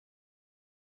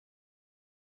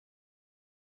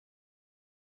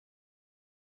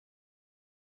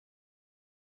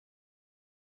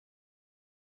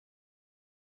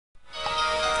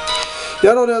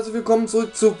Ja Leute, also willkommen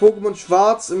zurück zu Pokémon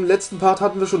Schwarz. Im letzten Part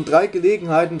hatten wir schon 3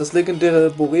 Gelegenheiten, das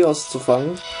legendäre Boreos zu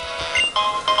fangen.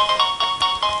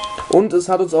 Und es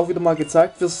hat uns auch wieder mal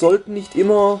gezeigt, wir sollten nicht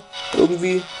immer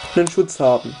irgendwie einen Schutz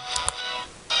haben.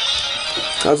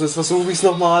 Also jetzt versuche ich es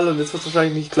nochmal und jetzt wird es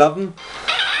wahrscheinlich nicht klappen.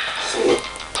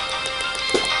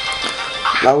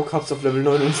 Laukaps auf Level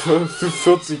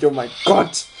 49, oh mein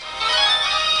Gott!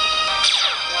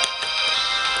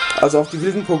 Also auch die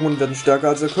wilden Pokémon werden stärker.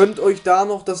 Also ihr könnt euch da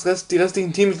noch die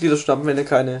restlichen Teammitglieder schnappen, wenn ihr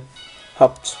keine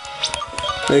habt.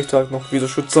 Ich trage noch wieder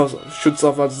Schutz auf,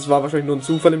 also es war wahrscheinlich nur ein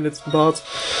Zufall im letzten Part.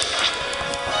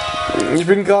 Ich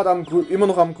bin gerade immer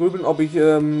noch am Grübeln, ob ich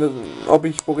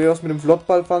Boreos mit dem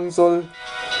Flottball fangen soll.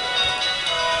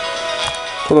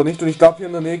 Oder nicht. Und ich glaube, hier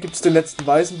in der Nähe gibt es den letzten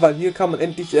Weißen, weil hier kann man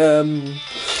endlich, wie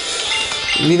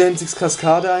nennt sich's,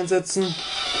 Kaskade einsetzen.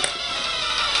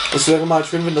 Es wäre mal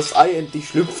schön, wenn das Ei endlich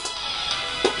schlüpft.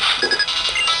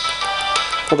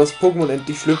 Oder das Pokémon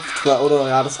endlich schlüpft, oder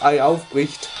ja, das Ei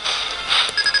aufbricht.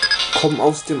 Kommen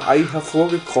aus dem Ei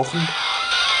hervorgekrochen.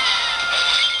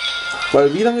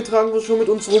 Weil wie lange tragen wir schon mit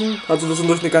uns rum? Also wir sind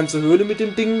durch eine ganze Höhle mit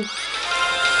dem Ding.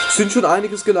 Sind schon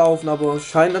einiges gelaufen, aber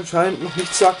scheint anscheinend noch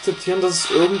nicht zu akzeptieren, dass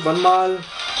es irgendwann mal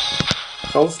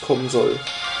rauskommen soll.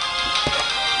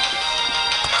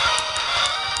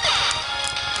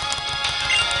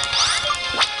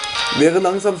 Wäre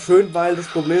langsam schön, weil das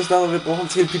Problem ist, aber wir brauchen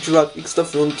 10 Schwarze X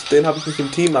dafür und den habe ich nicht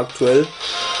im Team aktuell.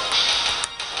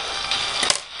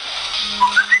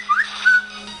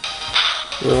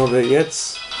 Ja, wer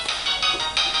jetzt?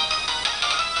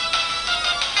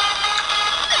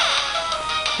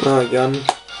 Na, Jan.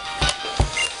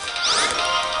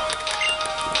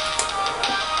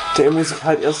 Der muss ich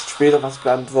halt erst später was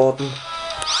beantworten.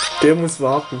 Der muss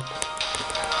warten.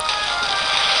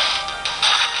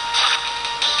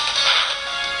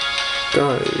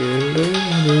 Geil.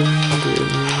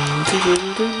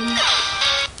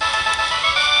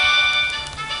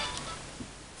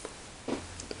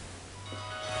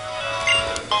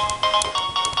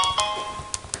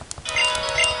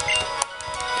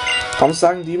 Warum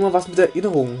sagen die immer was mit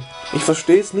Erinnerungen? Ich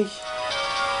verstehe es nicht.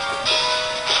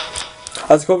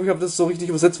 Also ich hoffe, ich habe das so richtig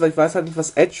übersetzt, weil ich weiß halt nicht,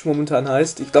 was Edge momentan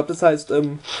heißt. Ich glaube, das heißt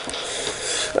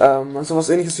sowas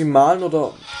ähnliches wie malen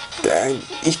oder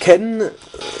ich kenne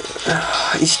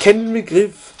den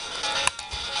Begriff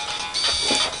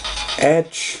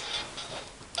Edge.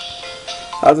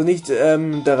 Also nicht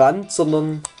der Rand,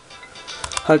 sondern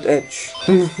halt Edge.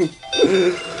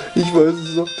 Ich weiß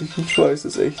es auch nicht, ich weiß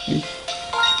es echt nicht.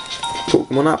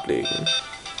 Pokémon ablegen.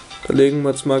 Da legen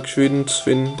wir jetzt mal geschwind,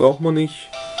 wen braucht man nicht.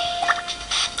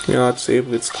 Ja,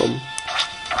 Zebritz, komm.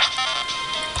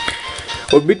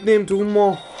 Und mitnehmen tun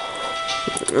wir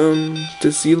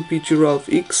das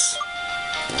Schwarze X.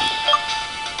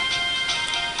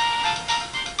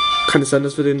 Kann es sein,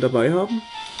 dass wir den dabei haben?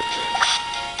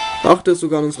 Ach, der ist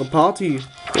sogar in unserer Party.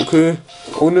 Okay,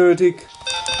 unnötig.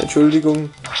 Entschuldigung.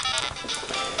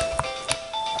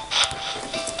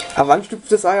 Aber wann schlüpft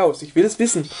das Ei aus? Ich will es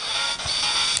wissen.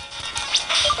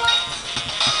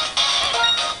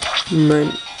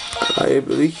 Mein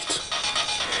Eibericht.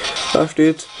 Da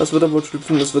steht, das wird er wohl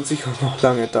schlüpfen, das wird sicher noch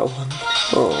lange dauern.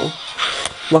 Oh.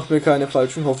 Macht mir keine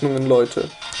falschen Hoffnungen,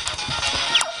 Leute.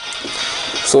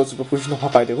 So, jetzt überprüfe ich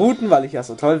nochmal beide Routen, weil ich ja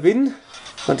so toll bin.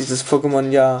 Und dieses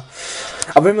Pokémon ja...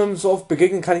 Aber wenn man ihm so oft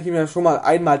begegnet, kann ich ihm ja schon mal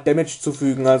einmal Damage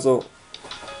zufügen. Also,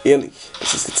 ehrlich,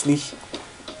 das ist jetzt nicht...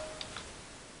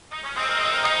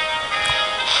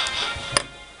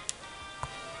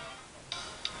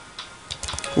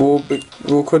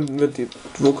 Wo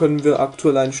können wir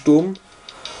aktuell einen Sturm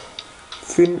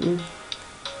finden?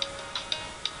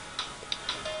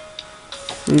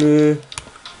 Nö.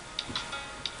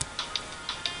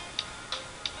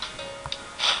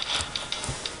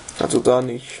 Also da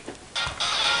nicht.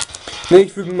 Ne,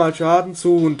 ich füge mal Schaden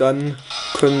zu und dann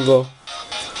können wir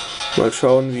mal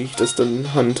schauen, wie ich das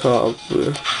dann handhabe.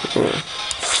 Oh.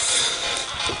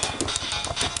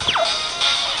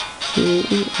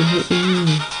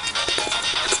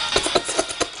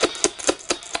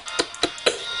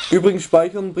 Übrigens,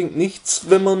 speichern bringt nichts,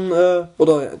 wenn man,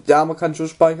 oder ja, man kann schon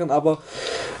speichern, aber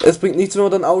es bringt nichts, wenn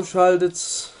man dann ausschaltet,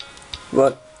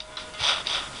 weil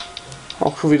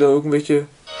auch schon wieder irgendwelche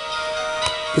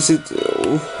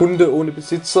Hunde ohne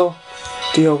Besitzer,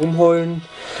 die herumheulen.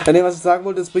 Ne, was ich sagen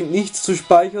wollte, es bringt nichts zu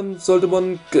speichern, sollte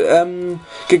man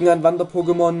gegen ein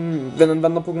Wander-Pokémon, wenn ein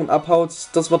Wander-Pokémon abhaut,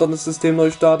 dass man dann das System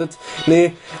neu startet.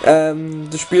 Ne,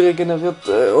 das Spiel generiert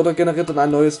dann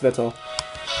ein neues Wetter.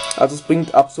 Also es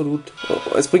bringt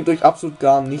euch absolut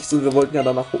gar nichts und wir wollten ja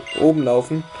dann nach oben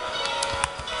laufen.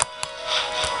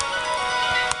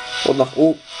 Und nach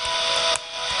oben.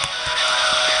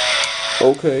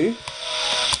 Okay.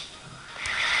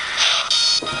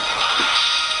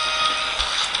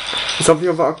 Ich habe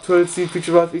hier aber aktuell sieht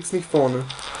Schwarze X nicht vorne.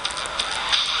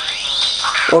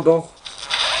 Oh doch.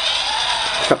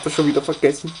 Ich habe das schon wieder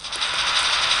vergessen.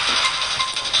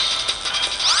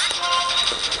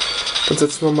 Dann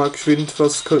setzen wir mal geschwind,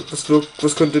 was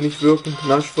könnte nicht wirken.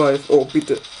 Naschweif. Oh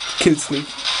bitte, kill's nicht.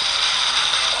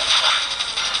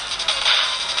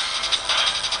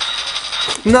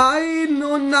 Nein,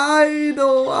 oh nein,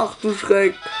 oh ach du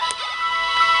Schreck.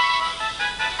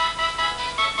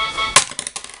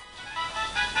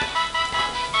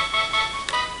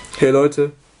 Hey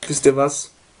Leute, wisst ihr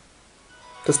was?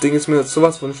 Das Ding ist mir jetzt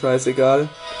sowas von scheißegal.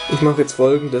 Ich mache jetzt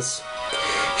Folgendes.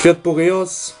 Ich werde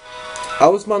Boreos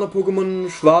aus meiner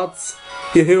Pokémon Schwarz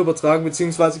hierher übertragen,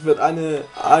 beziehungsweise ich werde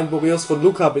ein Boreos von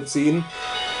Luca beziehen,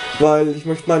 weil ich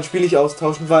möchte mein Spiel nicht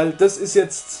austauschen, weil das ist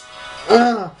jetzt...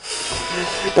 da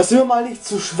sind wir mal nicht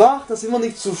zu schwach, da sind wir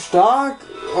nicht zu stark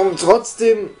und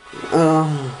trotzdem...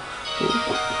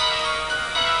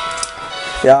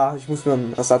 ja, ich muss mir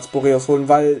einen Ersatz Boreos holen,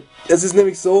 weil es ist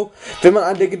nämlich so, wenn man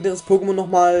ein legendäres Pokémon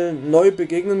nochmal neu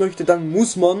begegnen möchte, dann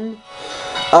muss man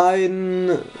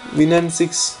wie nennt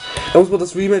sich's? Da muss man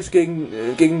das Rematch gegen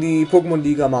die Pokémon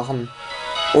Liga machen.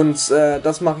 Und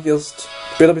das mache ich erst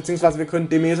später, beziehungsweise wir können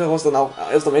Demeteros dann auch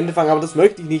erst am Ende fangen, aber das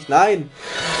möchte ich nicht, nein.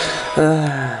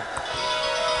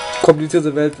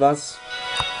 Komplizierte Welt, was?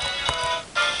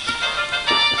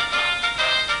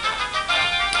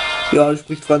 Ja,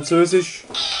 spricht Französisch,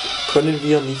 können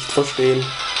wir nicht verstehen.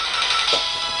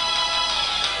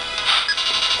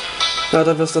 Ja,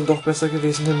 da wäre es dann doch besser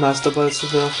gewesen, den Meisterball zu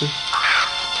werfen.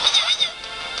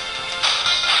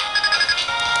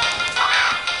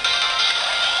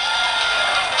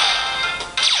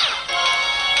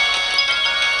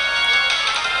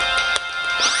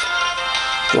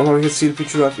 Warum habe ich jetzt hier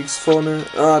Pikachu X vorne?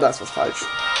 Ah, da ist was falsch.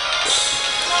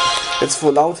 Jetzt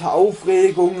vor lauter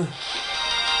Aufregung.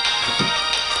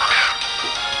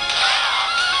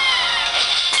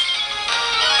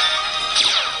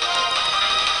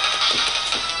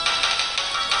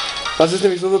 Was ist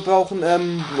nämlich so, wir brauchen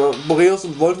Boreos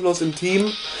und Voltolos im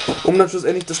Team, um dann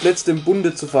schlussendlich das letzte im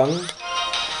Bunde zu fangen.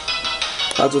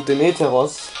 Also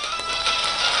Demeteros.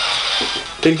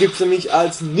 Den gibt es nämlich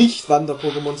als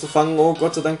Nicht-Wander-Pokémon zu fangen. Oh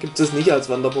Gott sei Dank gibt es nicht als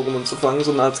Wander-Pokémon zu fangen,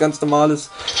 sondern als ganz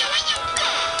normales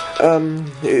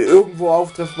irgendwo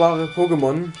auftreffbare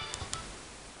Pokémon.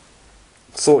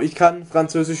 So, ich kann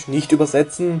Französisch nicht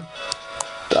übersetzen.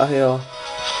 Daher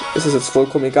ist es jetzt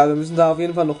vollkommen egal. Wir müssen da auf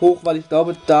jeden Fall noch hoch, weil ich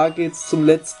glaube, da geht's zum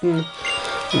letzten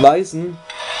Weißen.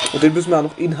 Und den müssen wir auch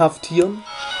noch inhaftieren.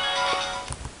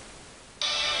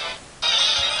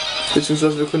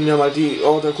 Beziehungsweise wir können ja mal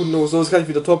der Kunde so, jetzt kann ich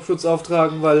wieder Topschutz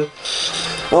auftragen, weil...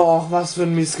 Oh, was für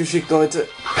ein Missgeschick, Leute.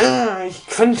 Ich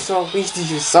könnte auch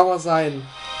richtig sauer sein.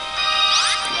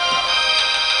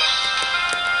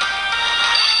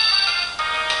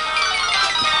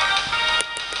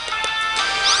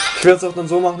 Ich werde es auch dann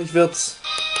so machen, ich werde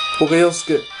Boreos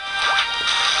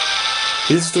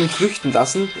Willst du mich flüchten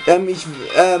lassen? Ich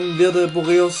werde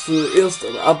Boreos erst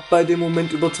ab bei dem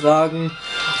Moment übertragen,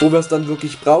 wo wir es dann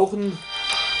wirklich brauchen.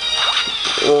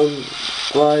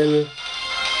 Weil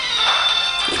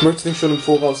ich möchte es nicht schon im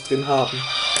Voraus drin haben.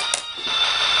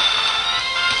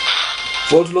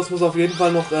 Voltolos muss auf jeden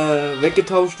Fall noch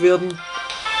weggetauscht werden.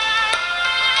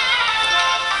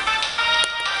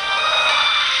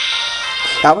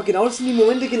 Ja, aber genau das sind die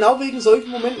Momente, genau wegen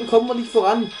solchen Momenten kommen wir nicht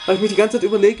voran, weil ich mich die ganze Zeit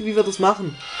überlege, wie wir das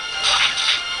machen.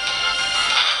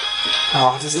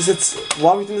 Oh, das ist jetzt... Wo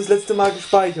habe ich denn das letzte Mal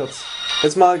gespeichert?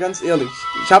 Jetzt mal ganz ehrlich.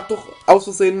 Ich habe doch aus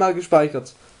Versehen mal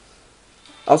gespeichert.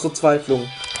 Aus Verzweiflung.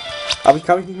 Aber ich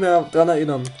kann mich nicht mehr dran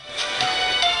erinnern.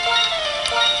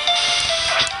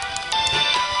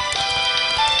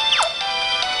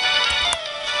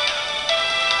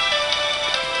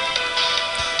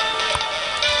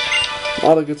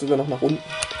 Oh, da geht sogar noch nach unten.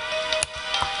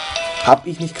 Hab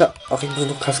ich nicht... Ach, ich muss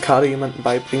noch Kaskade jemandem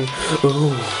beibringen.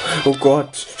 Oh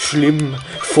Gott, schlimm,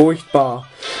 furchtbar.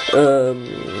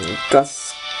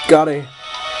 Kaskade.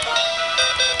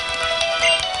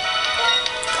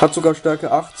 Hat sogar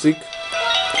Stärke 80.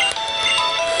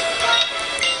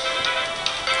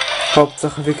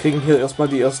 Hauptsache, wir kriegen hier erstmal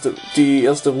die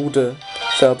erste Route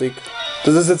fertig.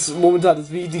 Das ist jetzt momentan das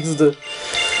Wichtigste.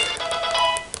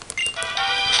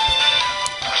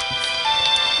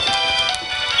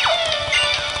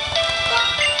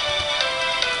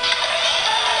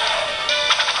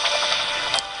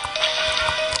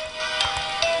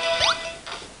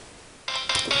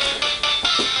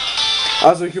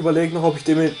 Also ich überlege noch, ob ich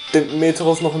den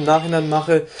Meteros noch im Nachhinein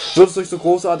mache, Würde es euch so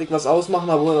großartig was ausmachen,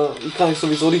 aber ich kann euch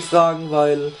sowieso nicht fragen,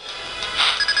 weil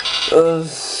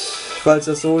es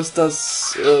ja so ist,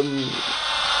 dass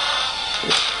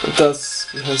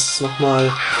wie heißt es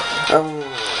nochmal,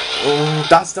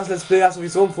 dass das Let's Play ja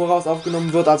sowieso im Voraus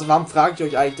aufgenommen wird, also warum frage ich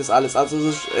euch eigentlich das alles? Also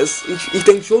ich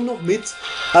denke schon noch mit,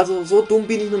 also so dumm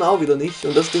bin ich nun auch wieder nicht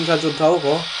und das Ding kann schon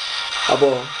Taucher,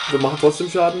 aber wir machen trotzdem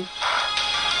Schaden.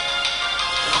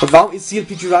 Und warum ist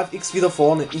CLPG Drive X wieder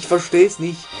vorne? Ich verstehe es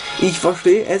nicht. Ich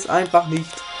verstehe es einfach nicht.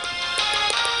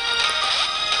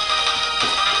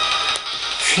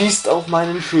 Schießt auf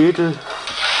meinen Schädel.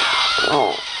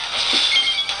 Oh.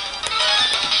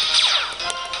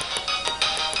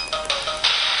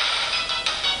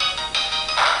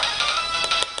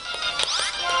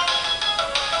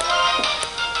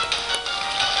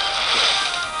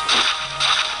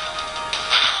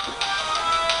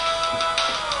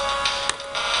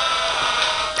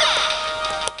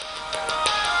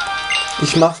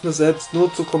 Ich mach's mir selbst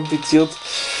nur zu kompliziert.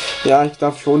 Ja, ich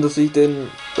glaube schon, dass ich den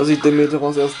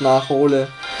Meteoros erst nachhole.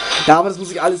 Ja, aber das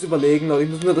muss ich alles überlegen, Leute. Ich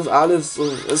muss mir das alles.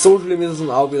 So schlimm ist es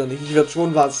nun auch wieder nicht. Ich werde mir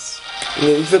schon was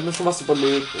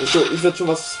überlegen. Ich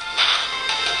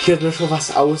werde mir schon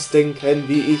was ausdenken,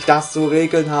 wie ich das zu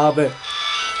regeln habe.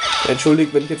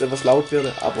 Entschuldigt, wenn ich jetzt etwas laut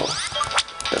werde, aber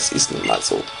das ist nun mal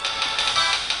so.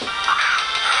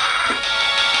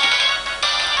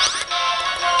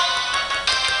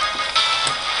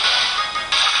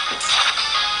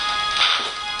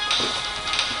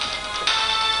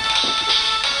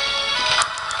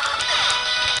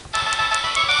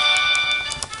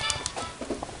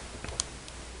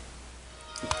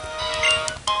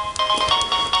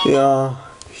 Ja,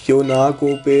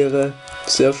 Jonago-Beere,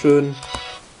 sehr schön.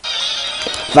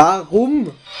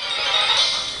 Warum?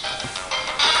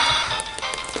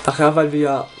 Ach ja, weil wir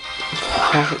ja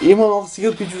immer noch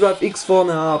CLPG Drive X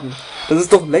vorne haben. Das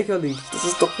ist doch lächerlich. Das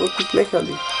ist doch wirklich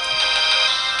lächerlich.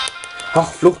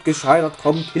 Ach, Flucht gescheitert,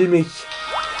 komm, kill mich.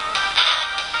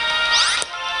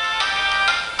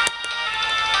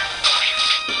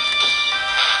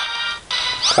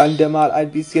 Kann der mal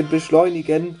ein bisschen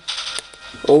beschleunigen?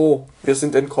 Oh, wir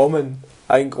sind entkommen.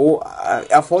 Ein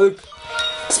Erfolg.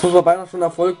 Das muss man beinahe schon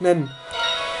Erfolg nennen.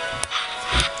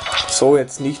 So,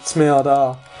 jetzt nichts mehr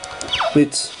da.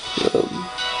 Ich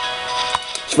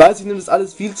weiß, ich nehme das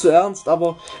alles viel zu ernst,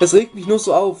 aber es regt mich nur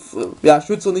so auf. Ja,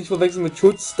 Schützer nicht verwechseln mit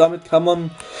Schutz. Damit kann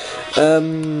man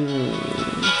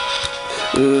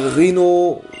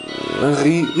Rihorn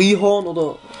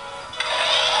oder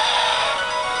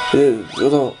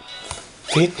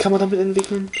wen kann man damit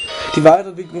entwickeln? Die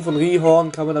Weiterentwicklung von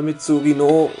Rihorn kann man damit zu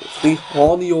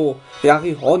Rihornio, ja,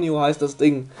 Rihornio heißt das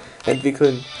Ding,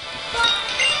 entwickeln.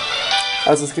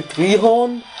 Also es gibt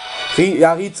Rihorn,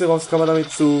 Rizeros kann man damit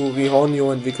zu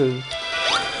Rihornio entwickeln.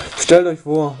 Stellt euch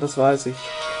vor, das weiß ich.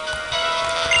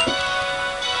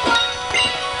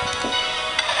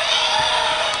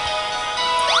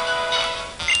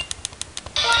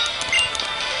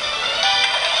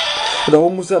 Und da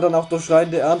oben muss ja dann auch der Schrein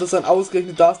der Ernte sein.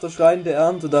 Ausgerechnet da ist der Schrein der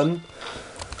Ernte dann.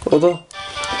 Oder?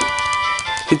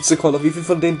 Hitzekoller. Wie viel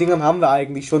von den Dingern haben wir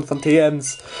eigentlich schon von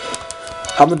TMs?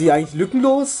 Haben wir die eigentlich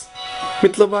lückenlos?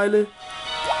 Mittlerweile?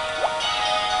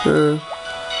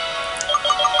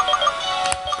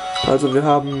 Also wir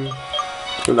haben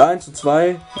 01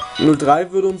 02,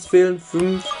 03 würde uns fehlen,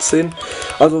 15.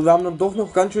 Also wir haben dann doch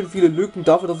noch ganz schön viele Lücken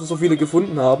dafür, dass wir so viele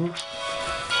gefunden haben.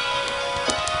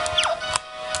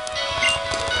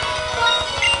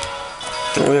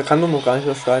 Aber hier kann doch noch gar nicht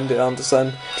der Stein der Ernte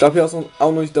sein. Ich glaube hier ist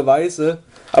auch noch nicht der Weiße.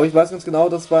 Aber ich weiß ganz genau,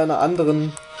 dass bei einer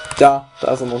anderen... Ja,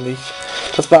 da ist er noch nicht.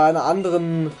 Dass bei einer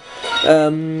anderen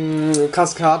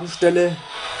Kaskadenstelle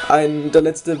der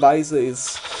letzte Weiße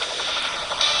ist.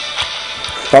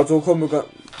 Also kommen wir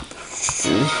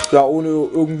ja ohne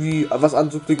irgendwie was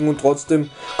anzuklicken und trotzdem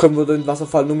können wir den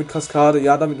Wasserfall nur mit Kaskade.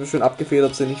 Ja, damit wir schön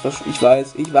abgefedert sind. Ich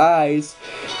weiß.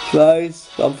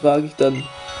 Warum frage ich dann?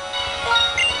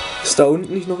 Ist da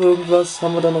unten nicht noch irgendwas?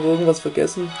 Haben wir da noch irgendwas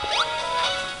vergessen?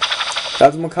 Ja,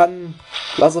 also man kann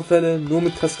Wasserfälle nur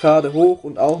mit Kaskade hoch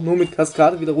und auch nur mit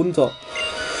Kaskade wieder runter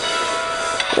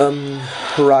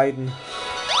riden.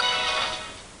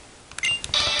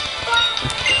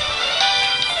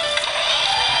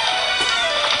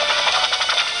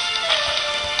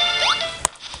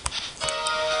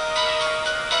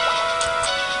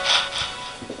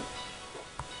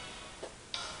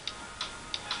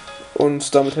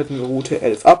 Und damit hätten wir Route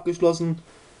 11 abgeschlossen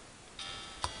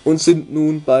und sind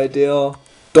nun bei der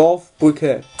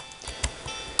Dorfbrücke.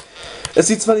 Es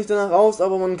sieht zwar nicht danach aus,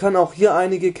 aber man kann auch hier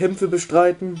einige Kämpfe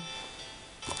bestreiten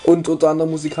und unter anderem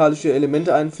musikalische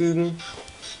Elemente einfügen.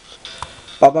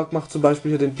 Babak macht zum Beispiel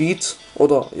hier den Beat.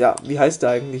 Oder, ja, wie heißt der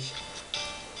eigentlich?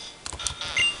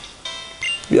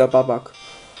 Ja, Babak.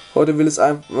 Heute will es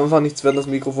einfach nichts werden, das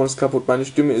Mikrofon ist kaputt. Meine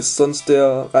Stimme ist sonst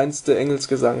der reinste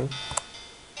Engelsgesang.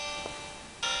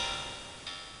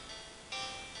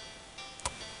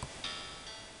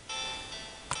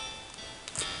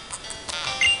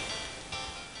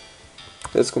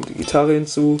 Jetzt kommt die Gitarre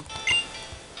hinzu.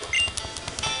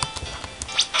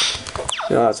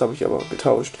 Ja, jetzt habe ich aber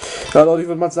getauscht. Ja, Leute, ich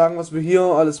würde mal sagen, was wir hier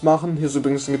alles machen. Hier ist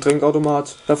übrigens ein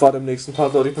Getränkautomat. Erfahrt im nächsten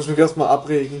Part, Leute. Ich muss mich erstmal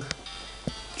abregen.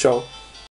 Ciao.